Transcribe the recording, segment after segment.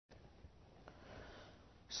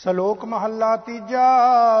ਸਲੋਕ ਮਹੱਲਾ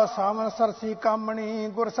ਤੀਜਾ। ਸਾਵਣ ਸਰਸੀ ਕਾਮਣੀ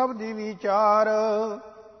ਗੁਰ ਸਬਦੀ ਵਿਚਾਰ।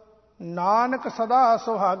 ਨਾਨਕ ਸਦਾ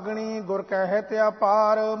ਸੁਹਾਗਣੀ ਗੁਰ ਕਹਿਤ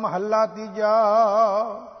ਅਪਾਰ। ਮਹੱਲਾ ਤੀਜਾ।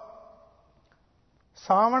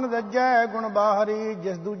 ਸਾਵਣ ਰੱਜੈ ਗੁਣ ਬਾਹਰੀ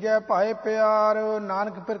ਜਿਸ ਦੂਜੈ ਭਾਏ ਪਿਆਰ।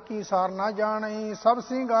 ਨਾਨਕ ਫਿਰ ਕੀ ਸਾਰ ਨਾ ਜਾਣਈ ਸਭ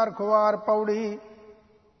ਸਿੰਗਾਰ ਖੁਆਰ। ਪੌੜੀ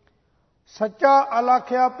ਸੱਚਾ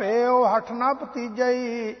ਅਲਾਖਿਆ ਭੇਉ ਹਠ ਨਾ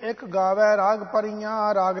ਭਤੀਜਈ। ਇੱਕ ਗਾਵੈ ਰਾਗ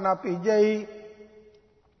ਪਰੀਆਂ ਰਾਗ ਨਾ ਭੀਜਈ।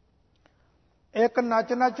 ਇੱਕ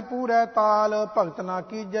ਨਚ ਨਚ ਪੂਰੈ ਤਾਲ ਭਗਤ ਨਾ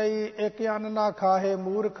ਕੀਜਈ। ਇੱਕ ਅੰਨ ਨਾ ਖਾਹੇ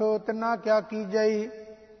ਮੂਰਖ ਤਿਨਾ ਕਿਆ ਕੀਜਈ।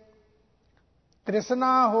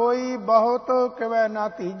 ਤ੍ਰਿਸ਼ਨਾ ਹੋਈ ਬਹੁਤ ਕਿਵੈ ਨਾ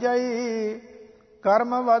ਧੀਜਈ।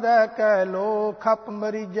 ਕਰਮ ਵਧੈ ਕਹਿ ਲੋ ਖਪ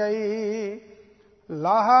ਮਰੀਜਈ।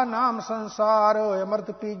 ਲਾਹਾ ਨਾਮ ਸੰਸਾਰ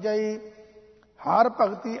ਅੰਮ੍ਰਿਤ ਪੀਜਈ। ਹਰ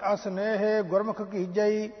ਭਗਤੀ ਅਸਨੇਹ ਗੁਰਮੁਖ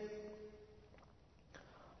ਕੀਜਈ।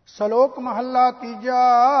 ਸਲੋਕ ਮਹੱਲਾ ਤੀਜਾ।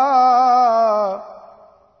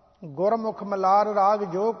 ਗੁਰਮੁਖ ਮਲਾਰ ਰਾਗ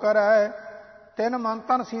ਜੋ ਕਰੈ ਤਿਨ ਮਨ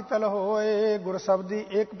ਤਨ ਸੀਤਲ ਹੋਏ। ਗੁਰ ਸਬਦੀ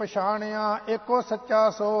ਏਕ ਪਛਾਣਿਆ ਏਕੋ ਸੱਚਾ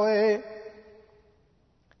ਸੋਏ।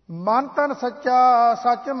 ਮਨ ਤਨ ਸੱਚਾ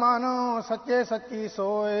ਸੱਚ ਮਨ ਸੱਚੇ ਸੱਚੀ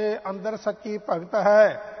ਸੋਏ। ਅੰਦਰ ਸੱਚੀ ਭਗਤ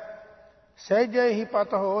ਹੈ ਸਹਿਜੇ ਹੀ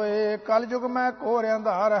ਪਤ ਹੋਏ। ਕਲ ਯੁਗ ਮੈਂ ਘੋਰ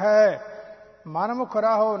ਅੰਧਾਰ ਹੈ ਮਨ ਮੁਖ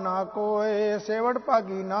ਰਾਹੋ ਨਾ ਕੋਏ। ਸੇਵੜ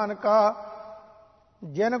ਭਾਗੀ ਨਾਨਕਾ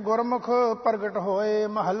ਜਿਨ ਗੁਰਮੁਖ ਪ੍ਰਗਟ ਹੋਏ।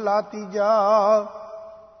 ਮਹੱਲਾ ਤੀਜਾ।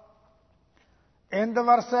 ਇੰਦ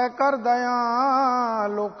ਵਰਸੈ ਕਰ ਦਇਆ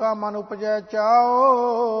ਲੋਕਾ ਮਨ ਉਪਜੈ ਚਾਓ।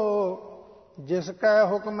 ਜਿਸ ਕੈ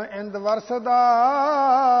ਹੁਕਮ ਇੰਦ ਵਰਸਦਾ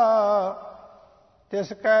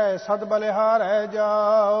ਤਿਸ ਕੈ ਸਦ ਬਲਿਹਾਰੈ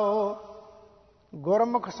ਜਾਓ।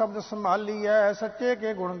 ਗੁਰਮੁਖ ਸ਼ਬਦ ਸੰਭਾਲੀਐ ਸੱਚੇ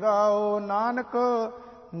ਕੇ ਗੁਣ ਗਾਓ। ਨਾਨਕ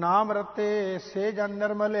ਨਾਮ ਰਤੇ ਸੇ ਜਨ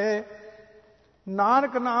ਨਿਰਮਲੇ।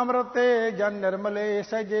 ਨਾਨਕ ਨਾਮ ਰਤੇ ਜਨ ਨਿਰਮਲੇ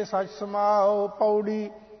ਸਹਿਜੇ ਸਚ ਸਮਾਓ। ਪੌੜੀ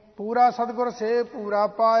ਪੂਰਾ ਸਤਿਗੁਰ ਸੇ ਪੂਰਾ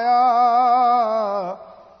ਪਾਇਆ।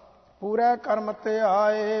 ਪੂਰੇ ਕਰਮ ਤੇ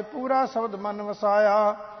ਆਏ ਪੂਰਾ ਸ਼ਬਦ ਮਨ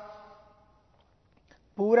ਵਸਾਇਆ।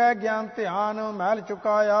 ਪੂਰੇ ਗਿਆਨ ਧਿਆਨ ਮਹਿਲ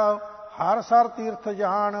ਚੁਕਾਇਆ। ਹਰ ਸਰ ਤੀਰਥ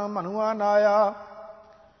ਜਾਣ ਮਨੁਆ ਨਾਇਆ।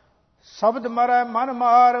 ਸ਼ਬਦ ਮਰੈ ਮਨ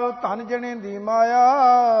ਮਾਰ ਧਨ ਜਣੇ ਦੀ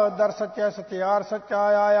ਮਾਇਆ। ਦਰ ਸੱਚੈ ਸਚਿਆਰ ਸੱਚਾ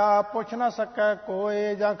ਆਇਆ। ਪੁੱਛ ਨਾ ਸਕੈ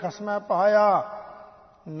ਕੋਏ ਜਾਂ ਖਸਮੈ ਪਾਇਆ।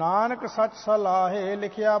 ਨਾਨਕ ਸੱਚ ਸਲਾਹੇ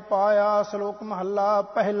ਲਿਖਿਆ ਪਾਇਆ। ਸ਼ਲੋਕ ਮਹੱਲਾ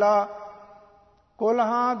ਪਹਿਲਾ।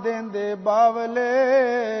 ਕੁਲਹਾਂ ਦੇਂਦੇ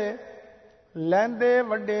ਬਾਵਲੇ ਲੈਂਦੇ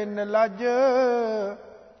ਵੱਡੇ ਨਿਲਜ।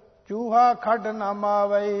 ਚੂਹਾ ਖੱਡ ਨਾ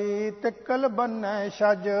ਮਾਵਈ ਤਿੱਕਲ ਬੰਨੈ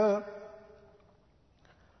ਛਜ।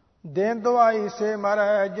 ਦੇਨ ਦੁਆਈ ਸੇ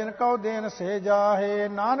ਮਰੈ ਜਿਨ ਕਉ ਦੇਨ ਸੇ ਜਾਹੇ।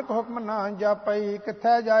 ਨਾਨਕ ਹੁਕਮ ਨਾ ਜਾਪਈ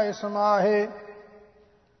ਕਿੱਥੈ ਜਾਏ ਸਮਾਹੇ।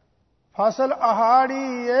 ਫਸਲ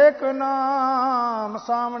ਆਹਾੜੀ ਏਕ ਨਾਮ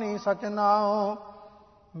ਸਾਵਣੀ ਸਚ ਨਾਉ।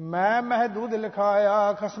 ਮੈਂ ਮਹਿਦੂਦ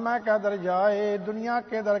ਲਿਖਾਇਆ ਖਸਮੈ ਕੈ ਦਰ ਜਾਏ। ਦੁਨੀਆ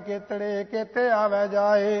ਕੇ ਦਰ ਕੇਤੜੇ ਕੇਤੇ ਆਵੈ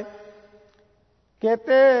ਜਾਏ।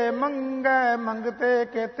 ਕੇਤੇ ਮੰਗੈ ਮੰਗਤੇ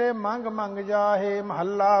ਕੇਤੇ ਮੰਗ ਮੰਗ ਜਾਹੇ।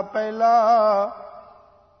 ਮਹੱਲਾ ਪਹਿਲਾ।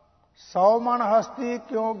 100 ਮਣ ਹਸਤੀ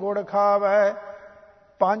ਕਿਉ ਗੁੜ ਖਾਵੈ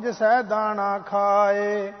 5 ਸਹਿ ਦਾਣਾ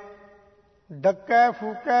ਖਾਏ। ਡੱਕੈ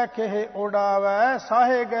ਫੂਕੈ ਖੇਹ ਉਡਾਵੈ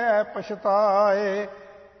ਸਾਹੇ ਗਏ ਪਛਤਾਏ।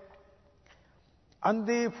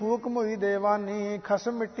 ਅੰਧੀ ਫੂਕ ਮੁਈ ਦੇਵਾਨੀ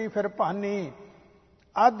ਖਸਮ ਮਿੱਟੀ ਫਿਰ ਭਾਨੀ।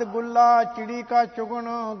 ਅੱਧ ਗੁੱਲਾ ਚਿੜੀ ਕਾ ਚੁਗਣ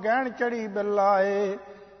ਗਹਿਣ ਚੜੀ ਬਿਲਾਏ।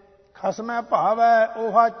 ਖਸਮੈ ਭਾਵੈ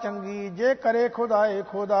ਓਹਾ ਚੰਗੀ ਜੇ ਕਰੇ ਖੁਦਾਏ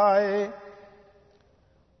ਖੁਦਾਏ।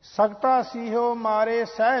 ਸਖਤਾ ਸੀਹੋ ਮਾਰੇ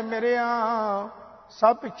ਸਹਿ ਮਿਰਿਆ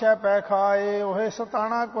ਸਭ ਪਿੱਛੇ ਪੈ ਖਾਏ। ਉਹੇ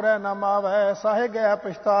ਸਤਾਣਾ ਕੁਰੈ ਨਾ ਮਾਵੈ ਸਾਹੇ ਗਿਆ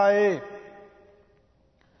ਪਛਤਾਏ।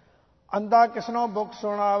 ਅੰਧਾ ਕਿਸਨੋਂ ਬੁੱਕ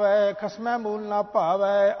ਸੁਣਾਵੈ ਖਸਮੈ ਮੂਲ ਨਾ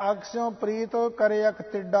ਭਾਵੈ। ਅਗ ਸਿਉ ਪ੍ਰੀਤ ਕਰੇ ਅਕ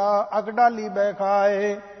ਤਿੱਡਾ ਅਗ ਡਾਲੀ ਬੈ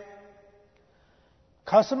ਖਾਏ।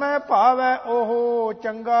 ਖਸਮੈ ਭਾਵੈ ਉਹ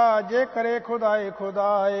ਚੰਗਾ ਜੇ ਕਰੇ ਖੁਦਾਏ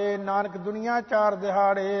ਖੁਦਾਏ। ਨਾਨਕ ਦੁਨੀਆ ਚਾਰ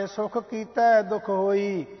ਦਿਹਾੜੇ ਸੁਖ ਕੀਤੈ ਦੁਖ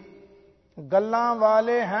ਹੋਈ। ਗੱਲਾਂ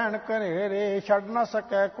ਵਾਲੇ ਹੈਣ ਘਨੇਰੇ ਛੱਡ ਨਾ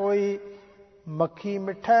ਸਕੈ ਕੋਈ। ਮੱਖੀ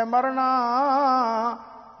ਮਿੱਠੈ ਮਰਨਾ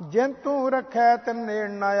ਜਿਨ ਤੂੰ ਰੱਖੈ ਤਿਨ ਨੇੜ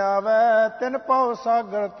ਨ ਆਵੈ। ਤਿਨ ਪਉ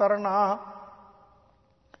ਸਾਗਰ ਤਰਨਾ।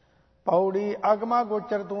 ਪੌੜੀ ਅਗਮਾ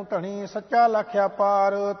ਗੋਚਰ ਤੂੰ ਧਣੀ ਸੱਚਾ ਲਖਿਆ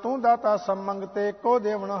ਪਾਰ। ਤੂੰ ਦਾਤਾ ਸੰਮੰਗਤੇ ਕੋ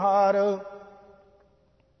ਦੇਵਨਹਾਰ।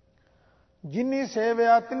 ਜਿਨੀ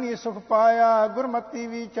ਸੇਵਿਆ ਤਿਨੀ ਸੁਖ ਪਾਇਆ। ਗੁਰਮਤੀ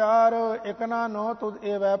ਵਿਚਾਰ ਇਕ ਨਾ ਨੋ ਤੁਧ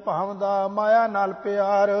ਏਵੈ ਭਾਵਦਾ ਮਾਇਆ ਨਾਲ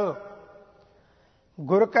ਪਿਆਰ।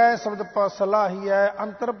 ਗੁਰ ਕੈ ਸ਼ਬਦ ਸਲਾਹੀਐ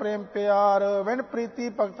ਅੰਤਰ ਪ੍ਰੇਮ ਪਿਆਰ। ਵਿਣ ਪ੍ਰੀਤੀ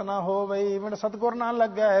ਭਗਤ ਨਾ ਹੋਵਈ ਵਿਣ ਸਤਿਗੁਰ ਨਾ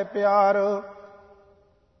ਲੱਗੈ ਪਿਆਰ।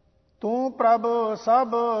 ਤੂੰ ਪ੍ਰਭ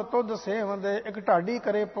ਸਭ ਤੁਧ ਸੇਵੰਦੇ ਇਕ ਢਾਡੀ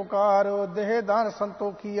ਕਰੇ ਪੁਕਾਰ। ਦੇਹ ਦਾਨ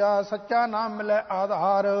ਸੰਤੋਖੀਆ ਸੱਚਾ ਨਾਮ ਮਿਲੈ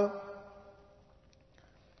ਆਧਾਰ।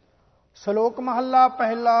 ਸ਼ਲੋਕ ਮਹੱਲਾ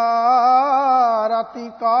ਪਹਿਲਾ। ਰਾਤੀ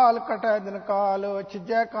ਕਾਲ ਕਟੈ ਦਿਨ ਕਾਲ,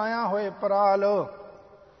 ਛਿਜੈ ਕਾਇਆ ਹੋਏ ਪਰਾਲ।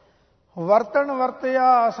 ਵਰਤਣ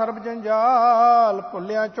ਵਰਤਿਆ ਸਰਬ ਜੰਜਾਲ,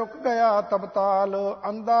 ਭੁੱਲਿਆ ਚੁੱਕ ਗਿਆ ਤਬਤਾਲ।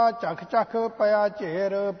 ਅੰਧਾ ਝਖ ਝਖ ਪਿਆ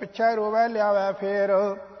ਝੇਰ, ਪਿੱਛੇ ਰੋਵੈ ਲਿਆਵੈ ਫੇਰ।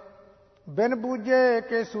 ਬਿਨ ਬੂਝੇ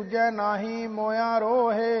ਕੇ ਸੂਝੈ ਨਾਹੀ, ਮੋਇਆ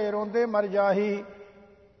ਰੋਹੇ ਰੋਂਦੇ ਮਰ ਜਾਹੀ।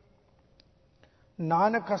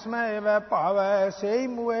 ਨਾਨਕ ਖਸਮੈ ਏਵੈ ਭਾਵੈ, ਸੇਈ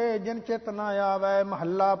ਮੂਏ ਜਿਨ ਚਿਤ ਨਾ ਆਵੈ।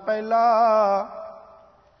 ਮਹੱਲਾ ਪਹਿਲਾ।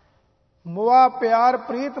 ਮੁਆ ਪਿਆਰ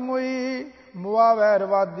ਪ੍ਰੀਤ ਮੁਈ, ਮੁਆ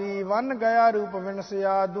ਵੈਰਵਾਦੀ। ਵਨ ਗਿਆ ਰੂਪ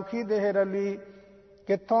ਵਿਨਸਿਆ, ਦੁਖੀ ਦੇਹ ਰਲੀ।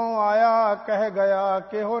 ਕਿੱਥੋਂ ਆਇਆ ਕਹਿ ਗਿਆ,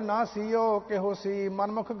 ਕਿਹੋ ਨਾ ਸੀਓ ਕਿਹੋ ਸੀ।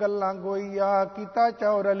 ਮਨਮੁਖ ਗੱਲਾਂ ਗੋਈਆ, ਕੀਤਾ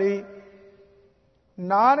ਚੌਰਲੀ।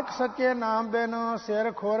 ਨਾਨਕ ਸੱਚੇ ਨਾਮ ਬਿਨ,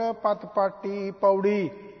 ਸਿਰ ਖੁਰ ਪਤ ਪਾਟੀ। ਪੌੜੀ।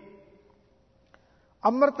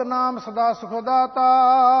 ਅੰਮ੍ਰਿਤ ਨਾਮ ਸਦਾ ਸੁਖ ਦਾਤਾ,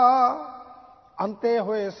 ਅੰਤੇ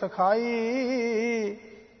ਹੋਏ ਸਖਾਈ।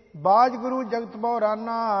 ਬਾਜ ਗੁਰੂ ਜਗਤ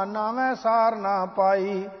ਬਉਰਾਨਾ, ਨਾਵੇਂ ਸਾਰ ਨਾ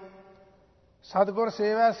ਪਾਈ। ਸਤਿਗੁਰ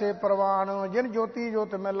ਸੇਵੈ ਸੇ ਪ੍ਰਵਾਨ, ਜਿਨ ਜੋਤੀ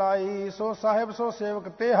ਜੋਤ ਮਿਲਾਈ। ਸੋ ਸਾਹਿਬ ਸੋ ਸੇਵਕ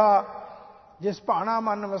ਤੇਹਾ, ਜਿਸ ਭਾਣਾ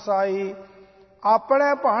ਮਨ ਵਸਾਈ।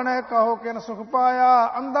 ਆਪਣੇ ਭਾਣੇ ਕਹੋ ਕਿਨ ਸੁਖ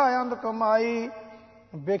ਪਾਇਆ, ਅੰਧਾ ਅੰਧ ਕਮਾਈ।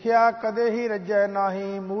 ਵਿਖਿਆ ਕਦੇ ਹੀ ਰੱਜੈ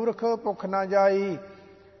ਨਾਹੀ, ਮੂਰਖ ਭੁੱਖ ਨਾ ਜਾਈ।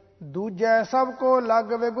 ਦੂਜੈ ਸਭ ਕੋ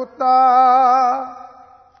ਲਗ ਵਿਗੁਤਾ,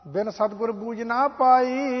 ਬਿਨ ਸਤਿਗੁਰ ਬੂਝ ਨਾ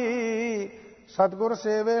ਪਾਈ। ਸਤਿਗੁਰ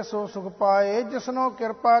ਸੇਵੇ ਸੋ ਸੁਖ ਪਾਏ, ਜਿਸਨੋ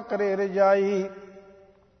ਕਿਰਪਾ ਕਰੇ ਰਜਾਈ।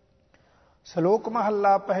 ਸ਼ਲੋਕ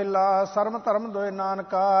ਮਹੱਲਾ ਪਹਿਲਾ। ਸਰਮ ਧਰਮ ਦੋਇ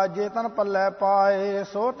ਨਾਨਕਾ, ਜੇ ਤਨ ਪੱਲੇ ਪਾਏ।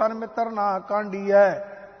 ਸੋ ਤਨ ਮਿੱਤਰ ਨਾ ਕਾਂਡੀਐ,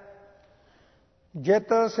 ਜਿਤ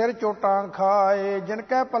ਸਿਰ ਚੋਟਾਂ ਖਾਏ। ਜਿਨ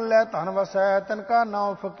ਕੈ ਪੱਲੇ ਧਨ ਵਸੈ, ਤਿਨ ਕਾ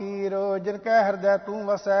ਨਾਉ ਫਕੀਰ। ਜਿਨ ਕੈ ਹਿਰਦੈ ਤੂੰ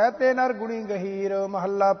ਵਸੈ, ਤੇ ਨਰ ਗੁਣੀ ਗਹੀਰ।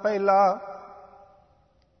 ਮਹੱਲਾ ਪਹਿਲਾ।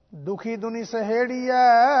 ਦੁਖੀ ਦੁਨੀ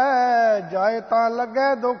ਸਹੇੜੀਐ, ਜਾਏ ਤਾਂ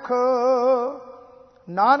ਲੱਗੈ ਦੁੱਖ।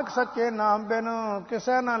 ਨਾਨਕ ਸੱਚੇ ਨਾਮ ਬਿਨ,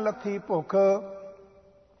 ਕਿਸੇ ਨਾ ਲੱਥੀ ਭੁੱਖ।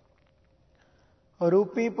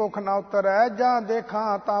 ਰੂਪੀ ਭੁੱਖ ਨਾ ਉਤਰੈ, ਜਾਂ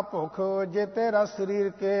ਦੇਖਾਂ ਤਾਂ ਭੁੱਖ। ਜੇ ਤੇਰਾ ਸਰੀਰ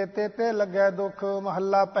ਕੇ, ਤੇ ਲੱਗੈ ਦੁੱਖ।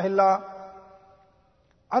 ਮਹੱਲਾ ਪਹਿਲਾ।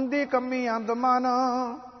 ਅੰਧੀ ਕੰਮੀ ਅੰਧ ਮਨ,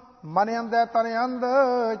 ਮਨ ਅੰਧੈ ਤਨ ਅੰਧ।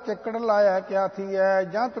 ਚਿੱਕੜ ਲਾਇਆ ਕਿਆ ਥੀਐ,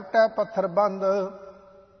 ਜਾਂ ਟੁੱਟੈ ਪੱਥਰ ਬੰਦ।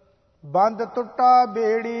 ਬੰਦ ਟੁੱਟਾ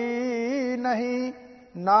ਬੇੜੀ ਨਹੀਂ,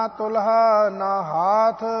 ਨਾ ਤੁਲਹਾ ਨਾ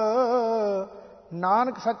ਹਾਥ।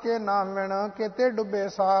 ਨਾਨਕ ਸੱਚੇ ਨਾਮ ਬਿਨ, ਕਿਤੇ ਡੁੱਬੇ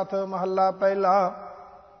ਸਾਥ। ਮਹੱਲਾ ਪਹਿਲਾ।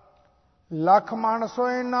 ਲੱਖ ਮਣ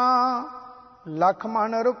ਸੋਇਨਾ, ਲੱਖ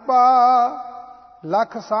ਮਣ ਰੂਪਾ।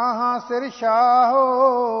 ਲੱਖ ਸਾਹਾਂ ਸਿਰ ਸ਼ਾਹੋ,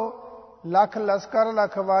 ਲੱਖ ਲਸਕਰ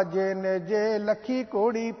ਲਖ ਵਾਜੇ ਨੇਜੇ। ਲੱਖੀ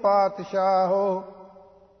ਕੋੜੀ ਪਾਤਸ਼ਾਹੋ।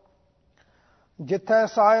 ਜਿੱਥੈ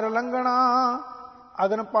ਸਾਇਰ ਲੰਘਣਾ,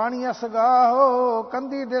 ਅਗਨ ਪਾਣੀ ਅਸਗਾਹੋ।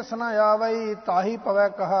 ਕੰਧੀ ਦਿਸ ਨ ਆਵਈ, ਤਾਹੀ ਪਵੈ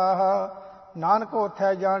ਕਹਾ। ਨਾਨਕ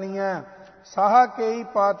ਉਥੈ ਜਾਣੀਐ, ਸਾਹਾ ਕੇਈ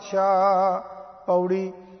ਪਾਤਸ਼ਾਹ।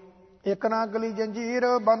 ਪੌੜੀ। ਇਕ ਨਾ ਗਲੀ ਜੰਜੀਰ,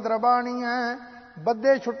 ਬੰਦਰ ਬਾਣੀਐ।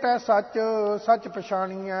 ਬੱਧੇ ਛੁੱਟੈ ਸੱਚ, ਸੱਚ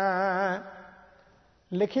ਪਛਾਣੀਐ।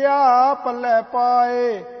 ਲਿਖਿਆ ਪੱਲੇ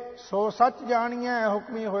ਪਾਏ, ਸੋ ਸੱਚ ਜਾਣੀਐ।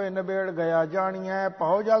 ਹੁਕਮੀ ਹੋਏ ਨਿਬੇੜ ਗਿਆ ਜਾਣੀਐ।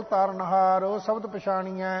 ਭਉ ਜਲ ਤਾਰਨਹਾਰ, ਸ਼ਬਦ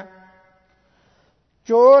ਪਛਾਣੀਐ।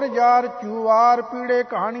 ਚੋਰ ਜਾਰ ਚੂਵਾਰ, ਪੀੜੇ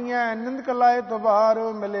ਕਹਾਣੀਐ। ਨਿੰਦਕ ਲਾਏ ਦੁਬਾਰ,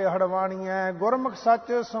 ਮਿਲੇ ਹੜਵਾਣੀਐ। ਗੁਰਮੁਖ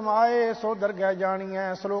ਸੱਚ ਸਮਾਏ, ਸੋ ਦਰਗਹਿ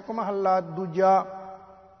ਜਾਣੀਐ। ਸ਼ਲੋਕ ਮਹੱਲਾ ਦੂਜਾ।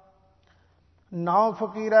 ਨਾਉ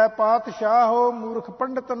ਫਕੀਰੈ ਪਾਤਸ਼ਾਹੋ, ਮੂਰਖ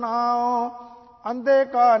ਪੰਡਤ ਨਾਉ। ਅੰਧੇ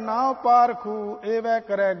ਕਾ ਨਾਉ ਪਾਰਖੂ, ਏਵੈ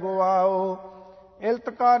ਕਰੈ ਗੁਆਓ। ਇਲਤ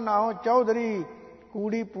ਕਾ ਨਾਉ ਚੌਧਰੀ,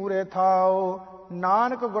 ਕੂੜੀ ਪੂਰੇ ਥਾਓ।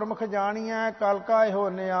 ਨਾਨਕ ਗੁਰਮੁਖ ਜਾਣੀਐ, ਕਲ ਕਾ ਇਹੋ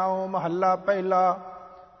ਨਿਆਓ। ਮਹੱਲਾ ਪਹਿਲਾ।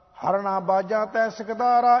 ਹਰਣਾ ਬਾਜਾਂ ਤੈ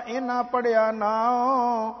ਸਿਕਦਾਰਾ, ਇਹਨਾਂ ਪੜਿਆ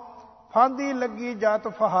ਨਾਉ। ਫਾਂਦੀ ਲੱਗੀ ਜਤ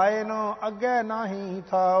ਫਹਾਏ ਨ, ਅੱਗੇ ਨਾਹੀ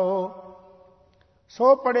ਥਾਓ।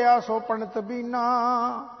 ਸੋ ਪੜਿਆ ਸੋ ਪੰਡਤ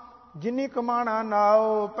ਬੀਨਾ, ਜਿਨੀ ਕਮਾਣਾ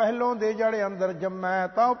ਨਾਉ। ਪਹਿਲੋਂ ਦੇ ਜੜ ਅੰਦਰ ਜੰਮੈ,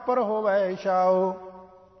 ਤਾਂ ਉੱਪਰ ਹੋਵੈ ਛਾਓ।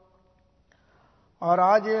 ਔਰ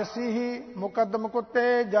ਰਾਜ ਐਸੀ ਹੀ ਮੁਕੱਦਮ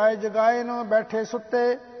ਕੁੱਤੇ, ਜਾਏ ਜਗਾਏ ਨ ਬੈਠੇ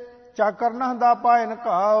ਸੁੱਤੇ। ਚਾਕਰ ਨਹਦਾ ਪਾਇਨ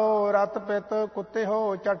ਘਾਓ, ਰਤ ਪਿਤ ਕੁੱਤੇ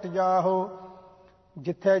ਹੋ ਚਟ ਜਾਹੋ।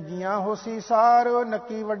 ਜਿੱਥੇ ਜੀਆਂ ਹੋਸੀ ਸਾਰ,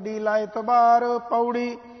 ਨੱਕੀ ਵੱਡੀ ਲਾਏ ਤਬਾਰ।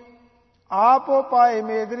 ਪੌੜੀ। ਆਪੋ ਪਾਏ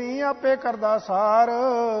ਮੇਦਨੀ, ਆਪੇ ਕਰਦਾ ਸਾਰ।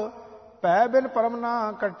 ਭੈ ਬਿਨ ਪਰਮ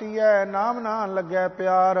ਨਾ ਕੱਟੀਐ, ਨਾਮ ਨਾ ਲੱਗੈ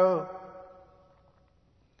ਪਿਆਰ।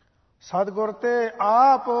 ਸਤਿਗੁਰ ਤੇ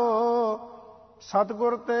ਆਪ,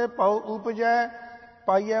 ਸਤਿਗੁਰ ਤੇ ਭਉ ਉਪਜੈ।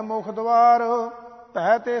 ਪਾਈਐ ਮੁਖ ਦਵਾਰ,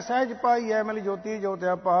 ਭੈ ਤੇ ਸਹਿਜ ਪਾਈਐ। ਮਿਲ ਜੋਤੀ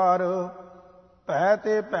ਜੋਤਿ ਅਪਾਰ। ਭੈ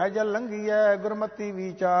ਤੇ ਭੈ ਜਲ ਲੰਘੀਐ, ਗੁਰਮਤੀ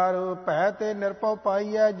ਵਿਚਾਰ। ਭੈ ਤੇ ਨਿਰਭਉ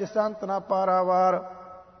ਪਾਈਐ, ਜਿਸ ਅੰਤ ਨਾ ਪਾਰਾਵਾਰ।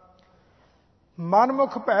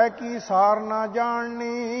 ਮਨਮੁਖ ਭੈ ਕੀ ਸਾਰ ਨਾ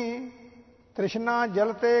ਜਾਣਨੀ, ਤ੍ਰਿਸ਼ਨਾ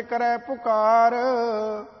ਜਲ ਤੇ ਕਰੈ ਪੁਕਾਰ।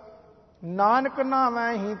 ਨਾਨਕ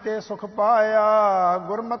ਨਾਵੇਂ ਹੀ ਤੇ ਸੁਖ ਪਾਇਆ,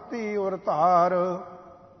 ਗੁਰਮਤੀ ਉਰ ਧਾਰ।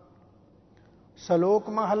 ਸ਼ਲੋਕ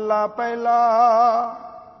ਮਹੱਲਾ ਪਹਿਲਾ।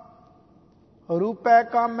 ਰੂਪੈ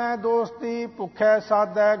ਕਾਮੈ ਦੋਸਤੀ, ਭੁਖੈ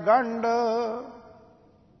ਸਾਧੈ ਗੰਢ।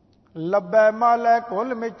 ਲੱਭੈ ਮਾਲੈ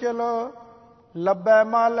ਘੁਲ ਮਿਚਲ, ਲੱਭੈ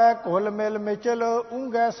ਮਾਲੈ ਘੁਲ ਮਿਲ ਮਿਚਲ।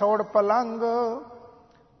 ਊਂਘੈ ਸੌੜ ਪਲੰਗ,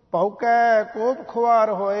 ਭੌਕੈ ਕੋਪ ਖੁਆਰ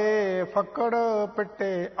ਹੋਏ। ਫੱਕੜ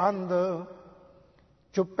ਪਿੱਟੇ ਅੰਧ,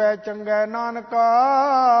 ਚੁੱਪੈ ਚੰਗੈ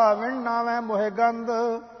ਨਾਨਕਾ। ਵਿਣ ਨਾਵੈ ਮੋਹਿ ਗੰਧ।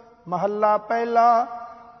 ਮਹੱਲਾ ਪਹਿਲਾ।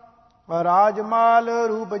 ਰਾਜਮਾਲ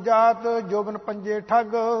ਰੂਪ ਜਾਤ, ਜੋਬਨ ਪੰਜੇ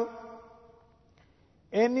ਠੱਗ।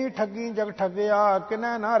 ਇੰਨੀ ਠੱਗੀ ਜਗ ਠੱਗਿਆ,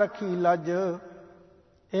 ਕਿਨੈ ਨਾ ਰੱਖੀ ਲੱਜ।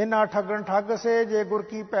 ਇਹਨਾਂ ਠੱਗਣ ਠੱਗ ਸੇ, ਜੇ ਗੁਰ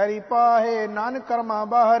ਕੀ ਪੈਰੀ ਪਾਹੇ। ਨਾਨਕ ਕਰਮਾਂ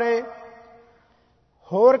ਬਾਹਰੇ,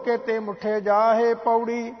 ਹੋਰ ਕੇਤੇ ਮੁੱਠੇ ਜਾਹੇ।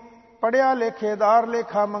 ਪੌੜੀ ਪੜਿਆ ਲੇਖੇਦਾਰ,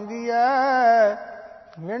 ਲੇਖਾ ਮੰਗੀਐ।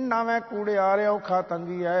 ਵਿਣ ਨਾਵੇਂ ਕੂੜਿਆਰ, ਔਖਾ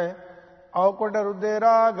ਤੰਗੀਐ। ਔਕੜ ਰੁਦੇ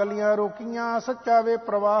ਰਾਹ, ਗਲੀਆਂ ਰੋਕੀਆਂ। ਸੱਚਾ ਵੇ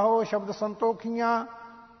ਪ੍ਰਵਾਹੋ, ਸ਼ਬਦ ਸੰਤੋਖੀਆਂ।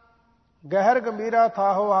 ਗਹਿਰ ਗੰਭੀਰਾ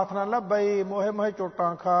ਥਾਹੋ, ਹੱਥ ਨਾ ਲੱਭਈ। ਮੋਹੇ ਮੋਹੇ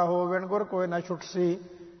ਚੋਟਾਂ ਖਾਹੋ, ਵਿਣ ਗੁਰ ਕੋਇ ਨਾ ਛੁਟਸੀ।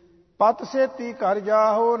 ਪਤ ਸੇਤੀ ਘਰ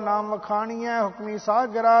ਜਾਹੋ, ਨਾਮ ਵਖਾਣੀਐ। ਹੁਕਮੀ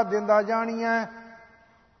ਸਾਗਰਾ, ਦਿੰਦਾ ਜਾਣੀਐ।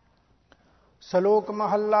 ਸ਼ਲੋਕ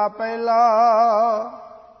ਮਹੱਲਾ ਪਹਿਲਾ।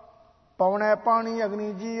 ਪਵਣੈ ਪਾਣੀ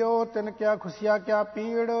ਅਗਨੀ ਜੀਓ, ਤਿਨ ਕਿਆ ਖੁਸ਼ੀਆ ਕਿਆ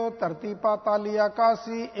ਪੀੜ। ਧਰਤੀ ਪਾਤਾਲੀ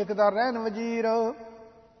ਆਕਾਸੀ, ਇਕ ਦਾ ਰਹਿਨ ਵਜੀਰ।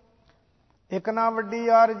 ਇਕ ਨਾ ਵੱਡੀ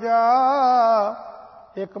ਆਰਜਾ,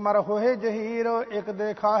 ਇਕ ਮਰ ਹੋਏ ਜਹੀਰ। ਇਕ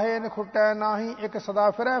ਦੇ ਖਾਹੇ ਨਖੁੱਟੈ ਨਾਹੀ, ਇਕ ਸਦਾ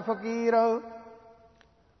ਫਿਰੈ ਫਕੀਰ।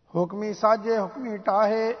 ਹੁਕਮੀ ਸਾਜੇ ਹੁਕਮੀ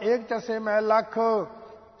ਟਾਹੇ, ਏਕ ਚਸੇ ਮੈਂ ਲੱਖ।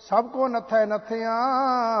 ਸਭ ਕੋ ਨਥੈ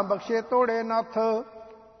ਨਥਿਆਂ, ਬਖਸ਼ੇ ਤੋੜੇ ਨਥ।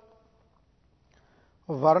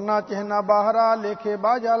 ਵਰਨਾ ਚਿਹਨਾ ਬਾਹਰਾ, ਲੇਖੇ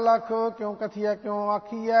ਬਾਜਾ ਲਖ। ਕਿਉਂ ਕਥੀਐ ਕਿਉਂ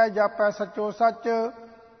ਆਖੀਐ, ਜਾਪੈ ਸੱਚੋ ਸੱਚ।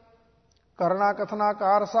 ਕਰਨਾ ਕਥਨਾ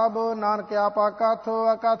ਕਾਰ ਸਭ, ਨਾਨਕ ਆਪਾ ਕਥ।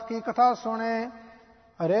 ਅਕਥ ਕੀ ਕਥਾ ਸੁਣੇ,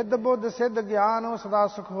 ਰਿੱਧ ਬੁੱਧ ਸਿੱਧ ਗਿਆਨ। ਸਦਾ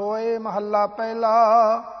ਸੁਖ ਹੋਏ। ਮਹੱਲਾ ਪਹਿਲਾ।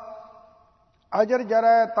 ਅਜਰ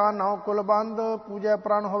ਜਰੈ ਤਾਂ ਨੌ ਕੁਲ ਬੰਦ, ਪੂਜੈ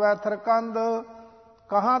ਪ੍ਰਣ ਹੋਵੈ ਥਰਕੰਦ।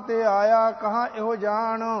 ਕਹਾਂ ਤੇ ਆਇਆ ਕਹਾਂ ਇਹੋ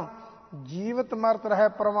ਜਾਣ, ਜੀਵਤ ਮਰਤ ਰਹਿ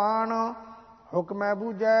ਪ੍ਰਵਾਨ। ਹੁਕਮੈ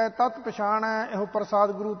ਬੂਝੈ ਤਤ ਪਛਾਣੈ, ਇਹੋ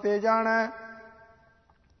ਪ੍ਰਸਾਦ ਗੁਰੂ ਤੇ ਜਾਣੈ।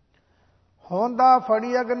 ਹੋਂਦਾ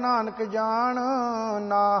ਫੜੀ ਅਗ ਨਾਨਕ ਜਾਣ,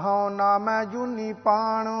 ਨਾ ਹਉ ਨਾ ਮੈਂ ਜੂਨੀ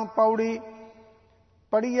ਪਾਣ। ਪੌੜੀ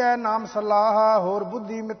ਪੜੀਐ ਨਾਮ ਸਲਾਹਾ, ਹੋਰ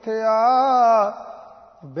ਬੁੱਧੀ ਮਿਥਿਆ।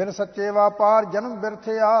 ਬਿਨ ਸੱਚੇ ਵਾਪਾਰ ਜਨਮ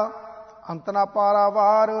ਬਿਰਥਿਆ। ਅੰਤ ਨਾ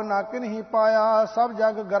ਪਾਰਾਵਾਰ, ਨਾ ਕਿਨਹੀ ਪਾਇਆ। ਸਭ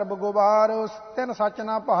ਜਗ ਗਰਭ ਗੁਬਾਰ, ਤਿਨ ਸੱਚ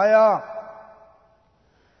ਨਾ ਪਾਇਆ।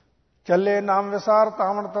 ਚੱਲੇ ਨਾਮ ਵਿਸਾਰ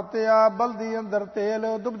ਤਾਵਣ ਤਤਿਆ, ਬਲਦੀ ਅੰਦਰ ਤੇਲ।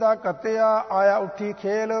 ਦੁਬਦਾ ਕੱਤਿਆ, ਆਇਆ ਉੱਠੀ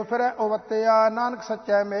ਖੇਲ। ਫਿਰੈ ਉਵਤਿਆ, ਨਾਨਕ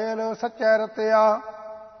ਸੱਚੈ ਮੇਲ। ਸੱਚੈ ਰਤਿਆ।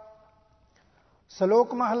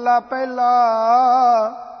 ਸ਼ਲੋਕ ਮਹੱਲਾ ਪਹਿਲਾ।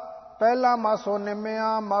 ਪਹਿਲਾ ਮਾਸੋ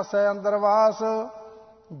ਨਿਮਿਆ, ਮਾਸੈ ਅੰਦਰ ਵਾਸ।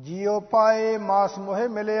 ਜੀਉ ਪਾਏ, ਮਾਸ ਮੋਹਿ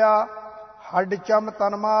ਮਿਲਿਆ। ਹੱਡ ਚਮ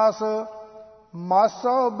ਤਨ ਮਾਸ,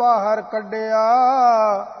 ਮਾਸੋ ਬਾਹਰ ਕੱਢਿਆ।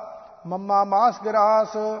 ਮਮਾ ਮਾਸ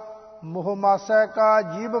ਗਰਾਸ, ਮੋਹ ਮਾਸੈ ਕਾ।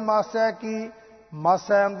 ਜੀਭ ਮਾਸੈ ਕੀ,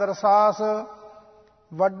 ਮਾਸੈ ਅੰਦਰ ਸਾਸ।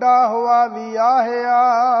 ਵੱਡਾ ਹੋਆ ਵੀ ਆਹਿਆ,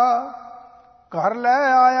 ਘਰ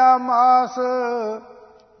ਲੈ ਆਇਆ ਮਾਸ।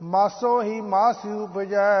 ਮਾਸੋ ਹੀ ਮਾਸ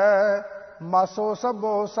ਉਪਜੈ, ਮਾਸੋ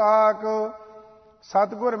ਸਭੋ ਸਾਕ।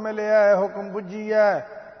 ਸਤਿਗੁਰ ਮਿਲਿਆ ਹੁਕਮ ਬੁੱਝੀਐ,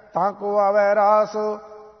 ਤਾਂ ਕੋ ਆਵੈ ਰਾਸ।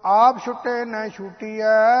 ਆਪ ਛੁੱਟੇ ਨ ਛੂਟੀਐ,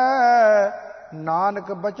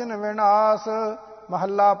 ਨਾਨਕ ਬਚਨ ਵਿਨਾਸ਼।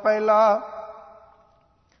 ਮਹੱਲਾ ਪਹਿਲਾ।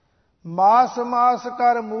 ਮਾਸ ਮਾਸ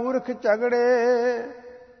ਕਰ ਮੂਰਖ ਝਗੜੇ,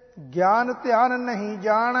 ਗਿਆਨ ਧਿਆਨ ਨਹੀਂ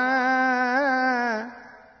ਜਾਣੈ।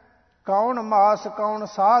 ਕੌਣ ਮਾਸ ਕੌਣ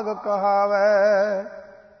ਸਾਗ ਕਹਾਵੈ,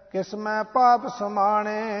 ਕਿਸ ਮੈਂ ਪਾਪ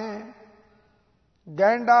ਸਮਾਣੇ।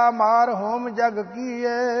 ਗੈਂਡਾ ਮਾਰ ਹੋਮ ਜਗ ਕੀਏ,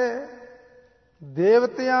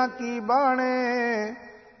 ਦੇਵਤਿਆਂ ਕੀ ਬਾਣੇ।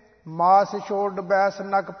 ਮਾਸ ਛੋੜ ਬੈਸ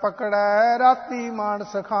ਨਕ ਪਕੜੈ, ਰਾਤੀ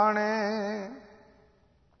ਮਾਨਸ ਖਾਣੇ।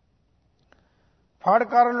 ਫੜ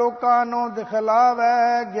ਕਰ ਲੋਕਾਂ ਨੂੰ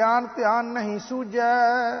ਦਿਖਲਾਵੈ, ਗਿਆਨ ਧਿਆਨ ਨਹੀਂ ਸੂਝੈ।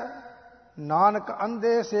 ਨਾਨਕ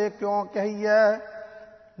ਅੰਧੇ ਸੇ ਕਿਉਂ ਕਹੀਐ,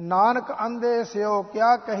 ਨਾਨਕ ਅੰਧੇ ਸਿਓ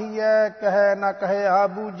ਕਿਆ ਕਹੀਐ। ਕਹਿ ਨਾ ਕਹਿਆ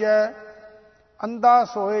ਬੂਝੈ, ਅੰਧਾ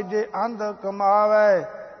ਸੋਏ ਜੇ ਅੰਧ ਕਮਾਵੈ।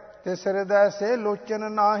 ਤਿਸ ਹਿਰਦੈ ਸੇ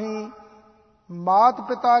ਲੋਚਨ ਨਾਹੀ, ਮਾਤ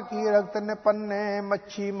ਪਿਤਾ ਕੀ ਰਗਤ ਨਿਪੰਨੇ।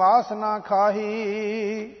 ਮੱਛੀ ਮਾਸ ਨਾ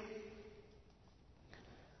ਖਾਹੀ,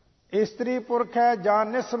 ਇਸਤਰੀ ਪੁਰਖੈ ਜਾਨ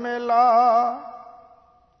ਨਿਸ ਮੇਲਾ।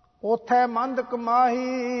 ਉਥੈ ਮੰਦ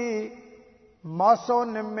ਕਮਾਹੀ, ਮਾਸੋ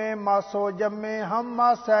ਨਿੰਮੇ ਮਾਸੋ ਜੰਮੇ। ਹਮ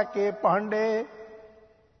ਮਾਸੈ ਕੇ ਭਾਂਡੇ,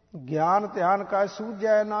 ਗਿਆਨ ਧਿਆਨ ਕਾ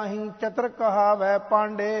ਸੂਝੈ ਨਾਹੀ। ਚਤਰ ਕਹਾਵੈ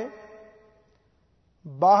ਪਾਂਡੇ,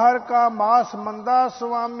 ਬਾਹਰ ਕਾ ਮਾਸ ਮੰਦਾ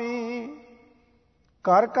ਸੁਆਮੀ।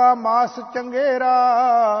 ਘਰ ਕਾ ਮਾਸ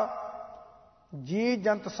ਚੰਗੇਰਾ, ਜੀ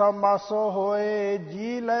ਜੰਤ ਸਭ ਮਾਸੋ ਹੋਏ,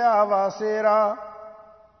 ਜੀ ਲਿਆ ਵਾਸੇਰਾ।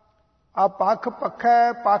 ਆ ਪਖ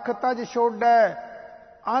ਪਖੈ ਪਖ ਤਜ ਛੋੜੈ,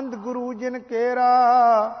 ਅੰਧ ਗੁਰੂ ਜਿਨ ਕੇਰਾ।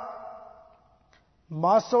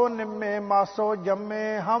 ਮਾਸੋ ਨਿੰਮੇ ਮਾਸੋ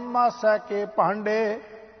ਜੰਮੇ, ਹਮ ਮਾਸੈ ਕੇ ਭਾਂਡੇ।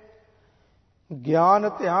 ਗਿਆਨ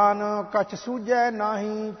ਧਿਆਨ ਕਛ ਸੂਝੈ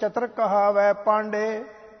ਨਾਹੀ, ਚਤਰ ਕਹਾਵੈ ਪਾਂਡੇ।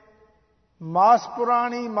 ਮਾਸ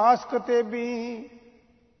ਪੁਰਾਣੀ ਮਾਸ ਕਤੇਬੀ,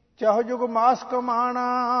 ਚਹੁ ਜੁਗ ਮਾਸ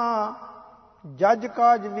ਕਮਾਣਾ। ਜਜ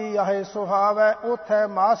ਕਾਜ ਵੀ ਆਹੇ ਸੁਹਾਵੈ, ਓਥੈ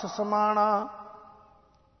ਮਾਸ ਸਮਾਣਾ।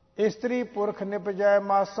 ਇਸਤਰੀ ਪੁਰਖ ਨਿਪਜੈ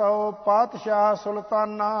ਮਾਸੋ, ਪਾਤਸ਼ਾਹ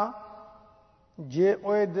ਸੁਲਤਾਨਾ। ਜੇ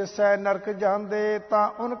ਓਏ ਦਿਸੈ ਨਰਕ ਜਾਂਦੇ, ਤਾਂ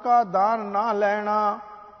ਉਨਕਾ ਦਾਨ ਨਾ ਲੈਣਾ।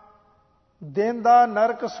 ਦੇਂਦਾ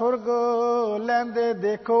ਨਰਕ ਸੁਰਗ, ਲੈਂਦੇ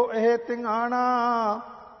ਦੇਖੋ ਇਹ ਤਿੰਗਾਣਾ।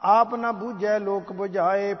 ਆਪ ਨਾ ਬੂਝੈ ਲੋਕ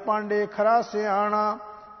ਬੁਝਾਏ, ਪਾਂਡੇ ਖਰਾ ਸਿਆਣਾ।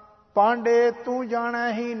 ਪਾਂਡੇ ਤੂੰ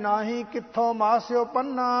ਜਾਣੈ ਹੀ ਨਾਹੀ, ਕਿੱਥੋਂ ਮਾਸਿਓ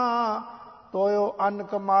ਪੰਨਾ। ਤੋਇਓ ਅੰਨ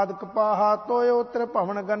ਕਮਾਦ ਕਪਾਹਾ, ਤੋਇਓ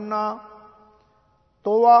ਤ੍ਰਿਭਵਨ ਗੰਨਾ।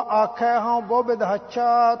 ਤੋਆ ਆਖੈ ਹਉ ਬਹੁ ਬਿਧ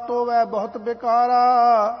ਹੱਛਾ, ਤੋਵੈ ਬਹੁਤ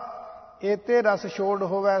ਬਿਕਾਰਾ। ਏਤੇ ਰਸ ਛੋੜ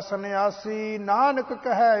ਹੋਵੈ ਸੰਨਿਆਸੀ, ਨਾਨਕ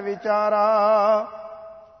ਕਹੈ ਵਿਚਾਰਾ।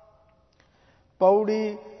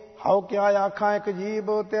 ਪੌੜੀ ਹਉ ਕਿਆ ਆਖਾਂ ਇੱਕ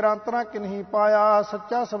ਜੀਵ, ਤੇਰਾ ਅੰਤਰਾ ਕਿਨਹੀ ਪਾਇਆ।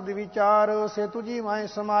 ਸੱਚਾ ਸ਼ਬਦ ਵਿਚਾਰ, ਸੇ ਤੁਝੀ ਮਾਇ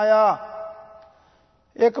ਸਮਾਇਆ।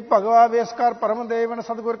 ਇੱਕ ਭਗਵਾ ਵੇਸ ਕਰ ਪਰਮ ਦੇਵਨ,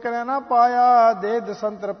 ਸਤਿਗੁਰ ਕਰੇ ਨਾ ਪਾਇਆ। ਦੇ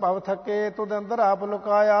ਦਸੰਤਰ ਭਵ ਥਕੇ, ਤੁਧ ਅੰਦਰ ਆਪ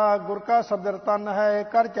ਲੁਕਾਇਆ। ਗੁਰ ਕਾ ਸ਼ਬਦ ਤਨ ਹੈ,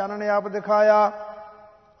 ਕਰ ਚਾਨਣ ਆਪ ਦਿਖਾਇਆ।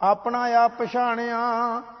 ਆਪਣਾ ਆਪ ਪਛਾਣਿਆ,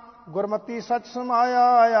 ਗੁਰਮਤੀ ਸੱਚ ਸਮਾਇਆ।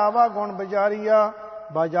 ਆਵਾ ਗੁਣ ਬਜਾਰੀਆ,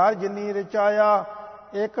 ਬਾਜ਼ਾਰ ਜਿਨੀ ਰਚਾਇਆ।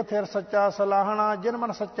 ਇੱਕ ਥਿਰ ਸੱਚਾ ਸਲਾਹਣਾ, ਜਿਨ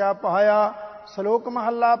ਮਨ ਸੱਚਾ ਪਾਇਆ। ਸ਼ਲੋਕ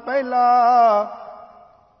ਮਹੱਲਾ ਪਹਿਲਾ।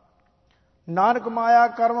 ਨਾਨਕ ਮਾਇਆ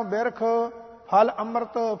ਕਰਮ ਬਿਰਖ, ਫਲ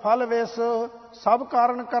ਅੰਮ੍ਰਿਤ ਫਲ ਵਿਸ। ਸਭ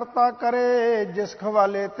ਕਾਰਨ ਕਰਤਾ ਕਰੇ, ਜਿਸ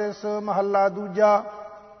ਖਵਾਲੇ ਤਿਸ। ਮਹੱਲਾ ਦੂਜਾ।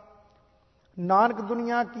 ਨਾਨਕ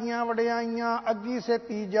ਦੁਨੀਆ ਕੀਆਂ ਵਡਿਆਈਆਂ, ਅੱਗੀ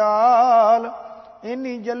ਸੇਤੀ ਜਾਲ।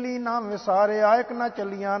 ਇੰਨੀ ਜੱਲੀ ਨਾ ਵਿਸਾਰਿਆ, ਇੱਕ ਨਾ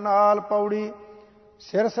ਚੱਲੀਆਂ ਨਾਲ। ਪੌੜੀ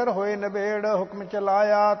ਸਿਰ ਸਿਰ ਹੋਏ ਨਬੇੜ, ਹੁਕਮ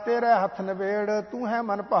ਚਲਾਇਆ। ਤੇਰੇ ਹੱਥ ਨਬੇੜ, ਤੂੰ ਹੈ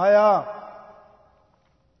ਮਨ ਪਾਇਆ।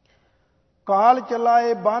 ਕਾਲ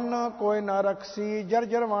ਚਲਾਏ ਬੰਨ, ਕੋਈ ਨਾ ਰਖਸੀ।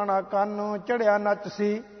 ਜਰਜਰ ਵਾਣਾ ਕੰਨ, ਚੜਿਆ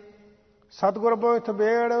ਨੱਚਸੀ। ਸਤਿਗੁਰ ਬੋਇਥ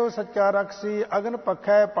ਬੇੜ, ਸੱਚਾ ਰਖਸੀ। ਅਗਨ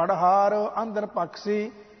ਪਖੈ ਪੜਹਾਰ, ਅੰਧਨ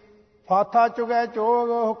ਪਖਸੀ। ਫਾਥਾ ਚੁਗੈ ਚੋਗ,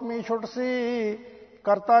 ਹੁਕਮੀ ਛੁਟਸੀ।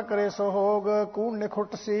 ਕਰਤਾ ਕਰੇ ਸੋਹੋਗ, ਕੂੜ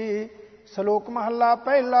ਨਿਖੁਟਸੀ। ਸ਼ਲੋਕ ਮਹੱਲਾ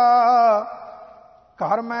ਪਹਿਲਾ।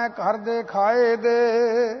 ਘਰ ਮੈਂ ਘਰ ਦੇ ਖਾਏ ਦੇ,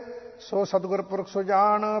 ਸੋ ਸਤਿਗੁਰ ਪੁਰਖ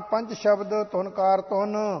ਸੁਜਾਨ। ਪੰਜ ਸ਼ਬਦ ਧੁਨ ਕਾਰ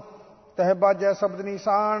ਧੁਨ, ਤਹਿ ਬਾਜੈ ਸ਼ਬਦ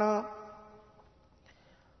ਨਿਸ਼ਾਨ।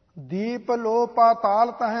 ਦੀਪ ਲੋ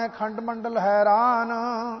ਪਾਤਾਲ ਤਹੈ, ਖੰਡ ਮੰਡਲ ਹੈਰਾਨ।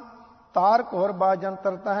 ਤਾਰ ਘੋਰ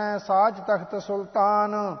ਬਾਜੰਤਰ ਤਹੈ, ਸਾਜ ਤਖਤ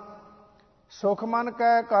ਸੁਲਤਾਨ। ਸੁਖ ਮਨ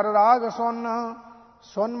ਕੈ ਕਰ ਰਾਗ ਸੁਨ,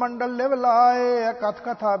 ਸੁਨ ਮੰਡਲ ਲਿਵ ਲਾਏ। ਕਥ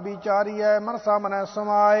ਕਥਾ ਵਿਚਾਰੀਐ, ਮਨਸਾ ਮਨੈ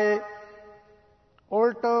ਸਮਾਏ।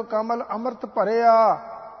 ਉਲਟ ਕਮਲ ਅੰਮ੍ਰਿਤ ਭਰਿਆ,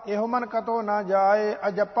 ਇਹੋ ਮਨ ਕਤੋ ਨਾ ਜਾਏ।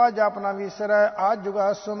 ਅਜੱਪਾ ਜਪ ਨਾ ਵਿਸਰੈ, ਆਜ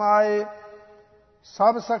ਜੁਗਾ ਸਮਾਏ।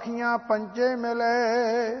 ਸਭ ਸਖੀਆਂ ਪੰਚੇ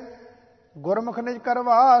ਮਿਲੇ, ਗੁਰਮੁਖ ਨਿਜ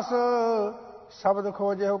ਕਰਵਾਸ। ਸ਼ਬਦ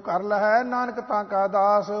ਖੋਜਿਓ ਕਰ ਲਹੈ, ਨਾਨਕ ਤਾਂ ਕਾ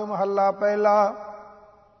ਦਾਸ। ਮਹੱਲਾ ਪਹਿਲਾ।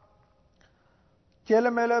 ਚਿਲ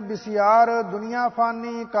ਮਿਲ ਬਿਸਿਆਰ, ਦੁਨੀਆ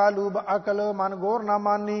ਫਾਨੀ। ਕਾਲੂਬ ਅਕਲ, ਮਨ ਗੌਰ ਨਾ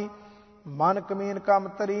ਮਾਨੀ। ਮਨ ਕਮੀਨ ਕਮ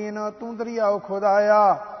ਤਰੀਨ, ਤੂੰ ਦਰਿਆਉ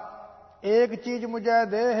ਖੁਦਾਇਆ। ਏਕ ਚੀਜ਼ ਮੁਝੈ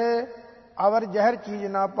ਦੇਹ, ਅਵਰ ਜ਼ਹਿਰ ਚੀਜ਼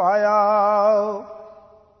ਨਾ ਪਾਇਆ।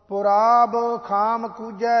 ਪੁਰਾਬ ਖਾਮ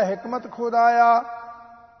ਕੂਜੈ, ਹਿਕਮਤ ਖੁਦਾਇਆ।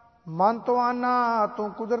 ਮਨ ਤੋਂ ਆਨਾ,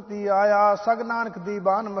 ਤੂੰ ਕੁਦਰਤੀ ਆਇਆ। ਸਗ ਨਾਨਕ ਦੀ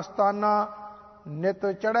ਬਾਨ ਮਸਤਾਨਾ, ਨਿਤ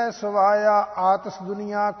ਚੜ੍ਹੈ ਸਵਾਇਆ। ਆਤਸ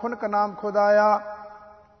ਦੁਨੀਆ, ਖੁਨਕ ਨਾਮ ਖੁਦਾਇਆ।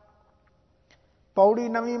 ਪੌੜੀ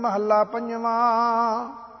ਨਵੀਂ ਮਹੱਲਾ ਪੰਜਵਾਂ।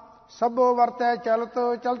 ਸਭੋ ਵਰਤੈ ਚਲਤ,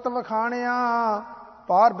 ਚਲਤ ਵਖਾਣਿਆ।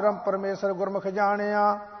 ਪਾਰ ਬ੍ਰਹਮ ਪਰਮੇਸ਼ਰ ਗੁਰਮੁਖ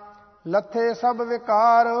ਜਾਣਿਆ। ਲੱਥੇ ਸਭ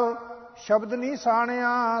ਵਿਕਾਰ, ਸ਼ਬਦ ਨੀ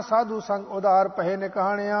ਸਾਣਿਆ। ਸਾਧੂ ਸੰਗ ਉਦਾਰ ਪਹਿ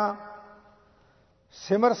ਨਿਕਾਣਿਆ।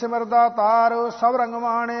 ਸਿਮਰ ਸਿਮਰ ਦਾ ਤਾਰ, ਸਭ ਰੰਗ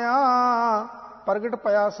ਵਾਣਿਆ। ਪ੍ਰਗਟ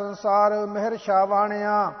ਭਇਆ ਸੰਸਾਰ, ਮਿਹਰ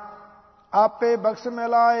ਛਾਵਾਣਿਆ। ਆਪੇ ਬਖਸ਼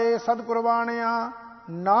ਮਿਲਾਏ, ਸਦ ਕੁਰਬਾਣਿਆ।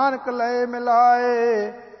 ਨਾਨਕ ਲਏ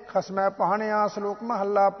ਮਿਲਾਏ, ਖਸਮੈ ਪਾਣਿਆ। ਸ਼ਲੋਕ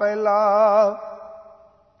ਮਹੱਲਾ ਪਹਿਲਾ।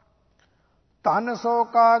 ਧਨ ਸੋ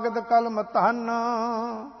ਕਾਗਦ ਕਲਮ ਧਨ,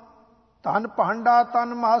 ਧਨ ਭਾਂਡਾ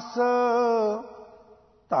ਤਨ ਮਸ।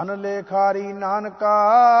 ਧਨ ਲੇਖਾਰੀ ਨਾਨਕਾ,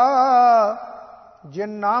 ਜਿਨ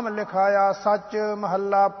ਨਾਮ ਲਿਖਾਇਆ ਸੱਚ।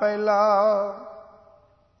 ਮਹੱਲਾ ਪਹਿਲਾ।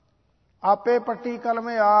 ਆਪੇ ਪੱਟੀ ਕਲਮ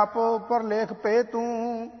ਆਪ, ਉੱਪਰ ਲੇਖ ਪੇ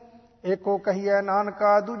ਤੂੰ। ਏਕੋ ਕਹੀਐ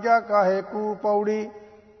ਨਾਨਕਾ, ਦੂਜਾ ਕਾਹੇ ਕੂ। ਪੌੜੀ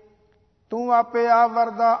ਤੂੰ ਆਪੇ ਆਪ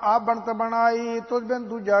ਵਰਦਾ ਆਪ ਬਣਤ ਬਣਾਈ, ਤੁਝ ਬਿਨ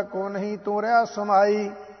ਦੂਜਾ ਕੋ ਨਹੀਂ ਤੂੰ ਰਿਹਾ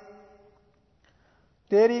ਸਮਾਈ।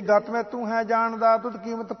 ਤੇਰੀ ਗਤ ਮੈਂ ਤੂੰ ਹੈ ਜਾਣਦਾ ਤੁਧ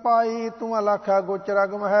ਕੀਮਤ ਪਾਈ, ਤੂੰ ਅਲਾਖਾ ਗੋਚਰ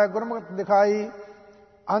ਅਗਮ ਹੈ ਗੁਰਮੁਖ ਦਿਖਾਈ।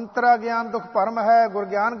 ਅੰਤਰਾ ਗਿਆਨ ਦੁਖ ਭਰਮ ਹੈ ਗੁਰ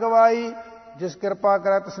ਗਿਆਨ ਗਵਾਈ, ਜਿਸ ਕਿਰਪਾ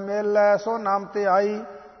ਕਰੈ ਤਿਸ ਮੇਲ ਲੈ ਸੋ ਨਾਮ ਤੇ ਆਈ।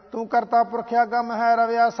 ਤੂੰ ਕਰਤਾ ਪੁਰਖਿਆ ਗਮ ਹੈ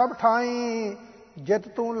ਰਵਿਆ ਸਭ ਠਾਈ, ਜਿਤ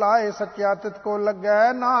ਤੂੰ ਲਾਏ ਸੱਚਿਆ ਤਿਤ ਕੋ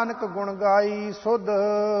ਲੱਗੈ ਨਾਨਕ ਗੁਣ ਗਾਈ ਸੁਧ।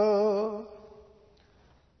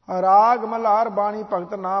 ਰਾਗ ਮਲਹਾਰ ਬਾਣੀ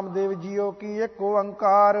ਭਗਤ ਨਾਮਦੇਵ ਜੀਓ ਕੀ ਇੱਕ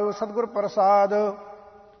ਓੰਕਾਰ ਸਤਿਗੁਰ ਪ੍ਰਸਾਦ।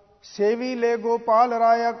 ਸੇਵੀ ਲੈ ਗੋਪਾਲ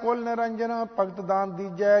ਰਾਇਆ ਕੁਲ ਨਿਰੰਜਨ, ਭਗਤ ਦਾਨ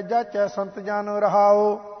ਦੀਜੈ ਜਾਚੈ ਸੰਤ ਜਨ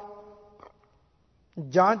ਰਹਾਓ।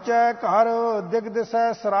 ਜਾਂਚੈ ਘਰ ਦਿਗ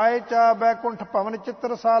ਦਿਸੈ ਸਰਾਏ ਚਾ, ਬੈਕੁੰਠ ਭਵਨ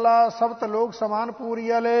ਚਿੱਤਰਸਾਲਾ ਸਬਤ ਲੋਕ ਸਮਾਨ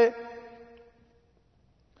ਪੂਰੀ ਅਲੇ।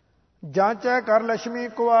 ਜਾਂਚੈ ਕਰ ਲక్ష్ਮੀ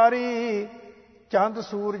ਕੁਆਰੀ, ਚੰਦ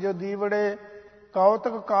ਸੂਰਜ ਦੀਵੜੇ,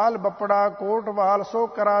 ਕੌਤਕ ਕਾਲ ਬਪੜਾ ਕੋਟ ਵਾਲ ਸੋ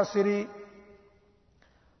ਕਰਾ ਸ੍ਰੀ।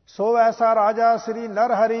 ਸੋ ਐਸਾ ਰਾਜਾ ਸ੍ਰੀ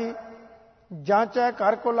ਨਰ ਹਰੀ, ਜਾਂਚੈ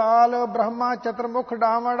ਕਰ ਕੁਲਾਲ ਬ੍ਰਹਮਾ ਚਤੁਰਮੁਖ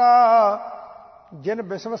ਡਾਵੜਾ, ਜਿਨ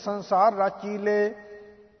ਵਿਸ਼ਵ ਸੰਸਾਰ ਰਾਚੀ ਲੇ।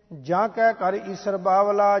 ਜਾਂ ਕਹਿ ਕਰ ਈਸ਼ਰ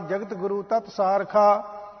ਬਾਵਲਾ, ਜਗਤ ਗੁਰੂ ਤਤ ਸਾਰਖਾ।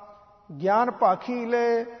 ਗਿਆਨ ਭਾਖੀ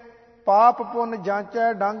ਲੈ ਪਾਪ ਪੁੰਨ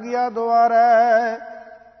ਜਾਂਚੈ ਡਾਂਗੀਆ ਦੁਆਰੈ,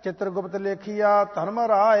 ਚਿਤਰਗੁਪਤ ਲੇਖੀਆ ਧਰਮ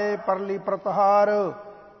ਰਾਏ ਪਰਲੀ ਪ੍ਰਤਹਾਰ।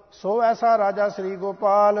 ਸੋ ਐਸਾ ਰਾਜਾ ਸ੍ਰੀ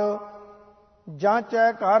ਗੋਪਾਲ,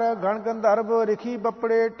 ਜਾਂਚੈ ਕਰ ਗਣ ਗੰਧਰਵ ਰਿਖੀ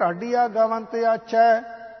ਬਪੜੇ, ਢਾਡੀਆ ਗਵੰਤ ਆਛੈ।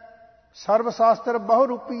 ਸਰਬ ਸ਼ਾਸਤਰ ਬਹੁ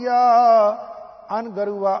ਰੂਪੀਆ, ਅਨ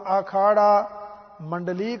ਗਰੂਆ ਆਖਾੜਾ,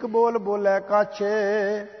 ਮੰਡਲੀਕ ਬੋਲ ਬੋਲੇ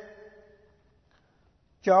ਕਾਛੇ।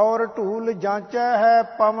 ਚੌਰ ਢੂਲ ਜਾਂਚੈ ਹੈ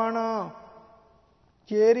ਪਵਨ,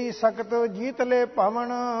 ਚੇਰੀ ਸਕਤ ਜੀਤ ਲੈ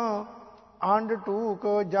ਭਵਨ। ਅੰਡ ਟੂਕ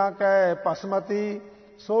ਜਾਂ ਕੈ ਭਸਮਤੀ,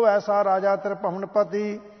 ਸੋ ਐਸਾ ਰਾਜਾ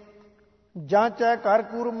ਤ੍ਰਿਭਵਨਪਤੀ। ਜਾਂਚੈ ਕਰ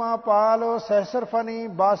ਕੂਰਮਾ ਪਾਲ, ਸਹਿਸਰ ਫਨੀ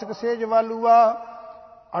ਬਾਸਕ ਸੇਜ ਵਾਲੂਆ।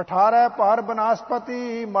 18 ਭਾਰ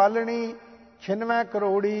ਬਨਾਸਪਤੀ, ਮਾਲਣੀ ਛਿਨਵੇਂ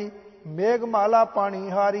ਕਰੋੜੀ, ਮੇਘ ਮਾਲਾ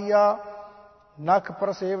ਪਾਣੀ ਹਾਰੀਆ। ਨਖ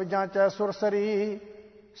ਪ੍ਰਸੇਵ ਜਾਂਚੈ ਸੁਰਸਰੀ,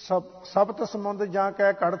 ਸਪਤ ਸਮੁੰਦ ਜਾਂ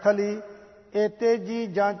ਕੈ ਕੜਥਲੀ। ਏ ਤੇਜੀ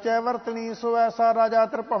ਜਾਂਚੈ ਵਰਤਣੀ, ਸੋ ਐਸਾ ਰਾਜਾ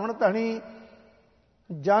ਤ੍ਰਿਭਵਨ ਧਣੀ।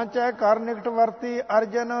 ਜਾਂਚੈ ਕਰ ਨਿਕਟ ਵਰਤੀ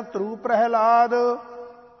ਅਰਜਨ ਧਰੂ ਪ੍ਰਹਿਲਾਦ,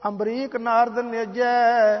 ਅੰਬਰੀਕ ਨਾਰਦ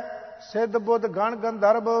ਨੇਜੈ, ਸਿੱਧ ਬੁੱਧ ਗਣ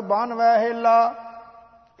ਗੰਧਰਵ ਬਾਨਵੈ ਹੇਲਾ।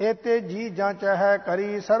 ਏ ਤੇਜੀ ਜਾਂਚੈ ਹੈ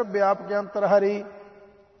ਕਰੀ, ਸਰਬ ਵਿਆਪਕ ਅੰਤਰ ਹਰੀ।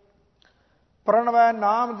 ਪ੍ਰਣਵੈ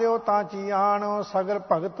ਨਾਮ ਦਿਓ ਤਾਂ ਚੀਆਣ, ਸਗਲ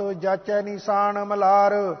ਭਗਤ ਜਾਚੈ ਨੀਸਾਨ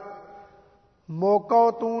ਮਲਾਰ। ਮੋਕੋ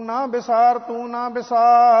ਤੂੰ ਨਾ ਵਿਸਾਰ ਤੂੰ ਨਾ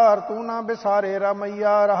ਵਿਸਾਰ, ਤੂੰ ਨਾ ਵਿਸਾਰੇ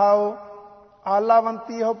ਰਮਈਆ ਰਹਾਓ।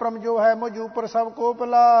 ਆਲਾਵੰਤੀ ਹੋ ਪ੍ਰਮ ਜੋ ਹੈ ਮੁਝ ਉਪਰ ਸਭ ਕੋ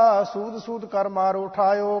ਭਲਾ, ਸੂਦ ਸੂਦ ਕਰ ਮਾਰੋ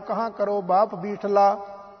ਉਠਾਇਓ, ਕਹਾਂ ਕਰੋ ਬਾਪ ਬੀਠਲਾ।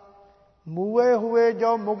 ਮੂਏ ਹੁਏ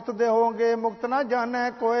ਜੋ ਮੁਕਤ ਦੇ ਹੋਗੇ, ਮੁਕਤ ਨਾ ਜਾਣੈ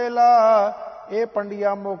ਕੋਇਲਾ। ਇਹ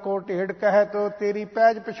ਪੰਡਿਆ ਮੋਕੋ ਢੇੜ ਕਹਿਤ, ਤੇਰੀ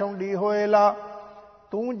ਪੈਜ ਪਿਛੌਂਡੀ ਹੋਏਲਾ।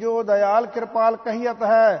 ਤੂੰ ਜੋ ਦਇਆਲ ਕਿਰਪਾਲ ਕਹੀਅਤ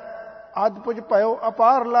ਹੈ, ਅਦ ਪੁਜ ਭਇਓ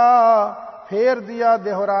ਅਪਾਰਲਾ। ਫੇਰ ਦਿਆ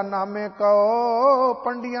ਦੇਹਰਾ ਨਾਮੇ ਕਉ,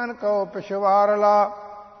 ਪੰਡਿਆਨ ਕਉ ਪਿਛਵਾਰਲਾ।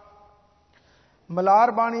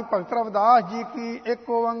 ਮਲਾਰ ਬਾਣੀ ਭਗਤ ਰਵਿਦਾਸ ਜੀ ਕੀ ਇੱਕ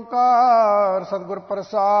ਓੰਕਾਰ ਸਤਿਗੁਰ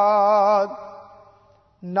ਪ੍ਰਸਾਦ।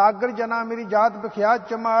 ਨਾਗਰ ਜਨਾ ਮੇਰੀ ਜਾਤ ਬਖਿਆਤ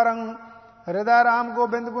ਚਮਾਰੰ, ਹਿਰਦੈ ਰਾਮ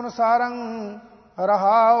ਗੋਬਿੰਦ ਗੁਣ ਸਾਰੰ।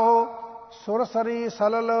 ਰਹਾਓ ਸੁਰਸਰੀ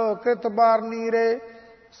ਸਲਲ ਕ੍ਰਿਤ ਬਾਰ ਨੀਰੇ,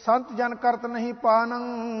 ਸੰਤ ਜਨ ਕਰਤ ਨਹੀਂ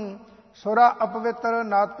ਪਾਨੰ। ਸੁਰਾ ਅਪਵਿੱਤਰ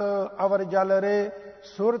ਨਤ ਅਵਰ ਜਲ ਰੇ,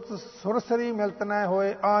 ਸੁਰਸਰੀ ਮਿਲਤ ਨ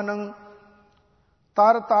ਹੋਏ ਆਨੰ।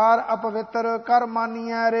 ਤਰ ਤਾਰ ਅਪਵਿੱਤਰ ਕਰ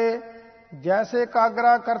ਮਾਨੀਐ ਰੇ, ਜੈਸੇ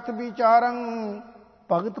ਕਾਗਰਾ ਕਰਤ ਵਿਚਾਰੰ।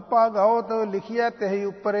 ਭਗਤ ਭਾਗਉਤ ਲਿਖੀਐ ਤਿਹ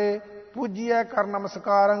ਉਪਰੇ, ਪੂਜੀਐ ਕਰ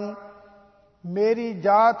ਨਮਸਕਾਰੰ। ਮੇਰੀ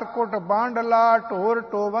ਜਾਤ ਕੁਟ ਬਾਂਡਲਾ ਢੋਰ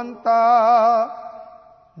ਟੋਵੰਤਾ,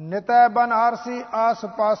 ਨਿਤੈ ਬਨਾਰਸੀ ਆਸ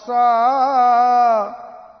ਪਾਸਾ।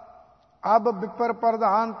 ਅਬ ਵਿਪਰ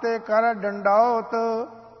ਪ੍ਰਧਾਨ ਤੇ ਕਰ ਡੰਡਾਉਤ,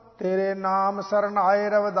 ਤੇਰੇ ਨਾਮ ਸਰਨ ਆਏ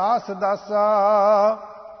ਰਵਿਦਾਸ ਦਾਸਾ।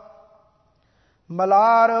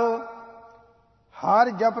 ਮਲਾਰ ਹਰ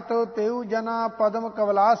ਜਪਤ ਤੇਉ ਜਨਾ, ਪਦਮ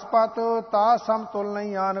ਕਵਲਾਸ ਪਤ ਤਾ ਸਮਤੁਲ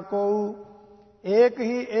ਨਹੀਂ ਆਨ ਕੋਉ। ਏਕ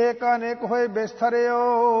ਹੀ ਏਕ ਅਨੇਕ ਹੋਏ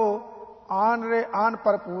ਬਿਸਥਰਿਓ, ਆਨ ਰੇ ਆਨ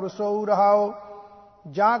ਭਰਪੂਰ ਸੋਉ ਰਹਾਓ।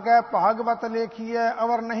 ਜਾਂ ਕੈ ਭਾਗਵਤ ਲੇਖੀਐ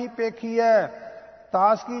ਅਵਰ ਨਹੀਂ ਪੇਖੀਐ,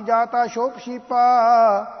 ਤਾਸ ਕੀ ਜਾਤਾ ਸ਼ੋਭ ਸ਼ੀਪਾ।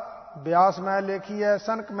 ਬਿਆਸ ਮੈਂ ਲੇਖੀਐ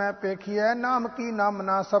ਸਨਕ ਮੈਂ ਪੇਖੀਐ, ਨਾਮ ਕੀ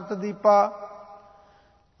ਨਾਮਨਾ ਸਪਤ ਦੀਪਾ।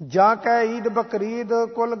 ਜਾਂ ਕੈ ਈਦ ਬਕਰੀਦ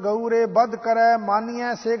ਕੁਲ ਗਊਰੇ ਬਧ ਕਰੈ,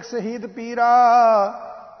 ਮਾਨੀਐ ਸੇਖ ਸ਼ਹੀਦ ਪੀਰਾ।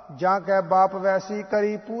 ਜਾਂ ਕੈ ਬਾਪ ਵੈਸੀ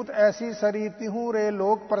ਕਰੀ ਪੂਤ ਐਸੀ ਸਰੀ, ਤਿਹੂ ਰੇ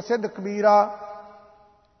ਲੋਕ ਪ੍ਰਸਿੱਧ ਕਬੀਰਾ।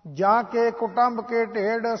 ਜਾਂ ਕੇ ਕੁਟੰਬ ਕੇ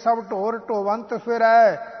ਢੇੜ ਸਭ ਢੋਰ ਢੋਵੰਤ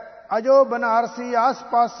ਫਿਰੈ, ਅਜੋ ਬਨਾਰਸੀ ਆਸ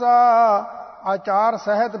ਪਾਸਾ। ਆਚਾਰ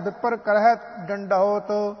ਸਹਿਤ ਵਿਪਰ ਕਰਹਿ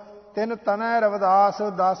ਡੰਡਾਉਤ, ਤਿਨ ਤਨੈ ਰਵਿਦਾਸ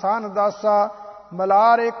ਦਾਸਾਨ ਦਾਸਾ।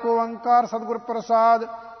 ਮਲਾਰ ਏਕ ਓੰਕਾਰ ਸਤਿਗੁਰ ਪ੍ਰਸਾਦ।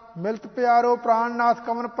 ਮਿਲਤ ਪਿਆਰੋ ਪ੍ਰਾਨਨਾਥ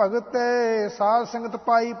ਕਮਨ ਭਗਤ ਸਾਧ ਸੰਗਤ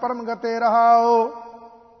ਪਾਈ ਪਰਮ ਗਤੇ ਰਹਾਓ।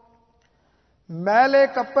 मैले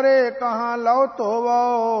कपड़े कहाँ लौ धोवो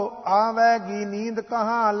आवेगी नींद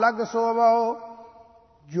कहाँ लग सोवो।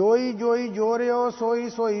 जोई जोई जोरियो सोई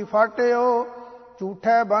सोई फाटियो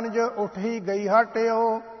झूठे बनज उठ ही गई हटियो।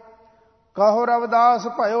 कहो रविदास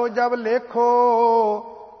भयो जब लेखो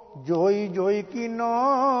जोई जोई कीनो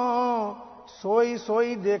सोई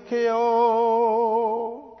सोई देखियो।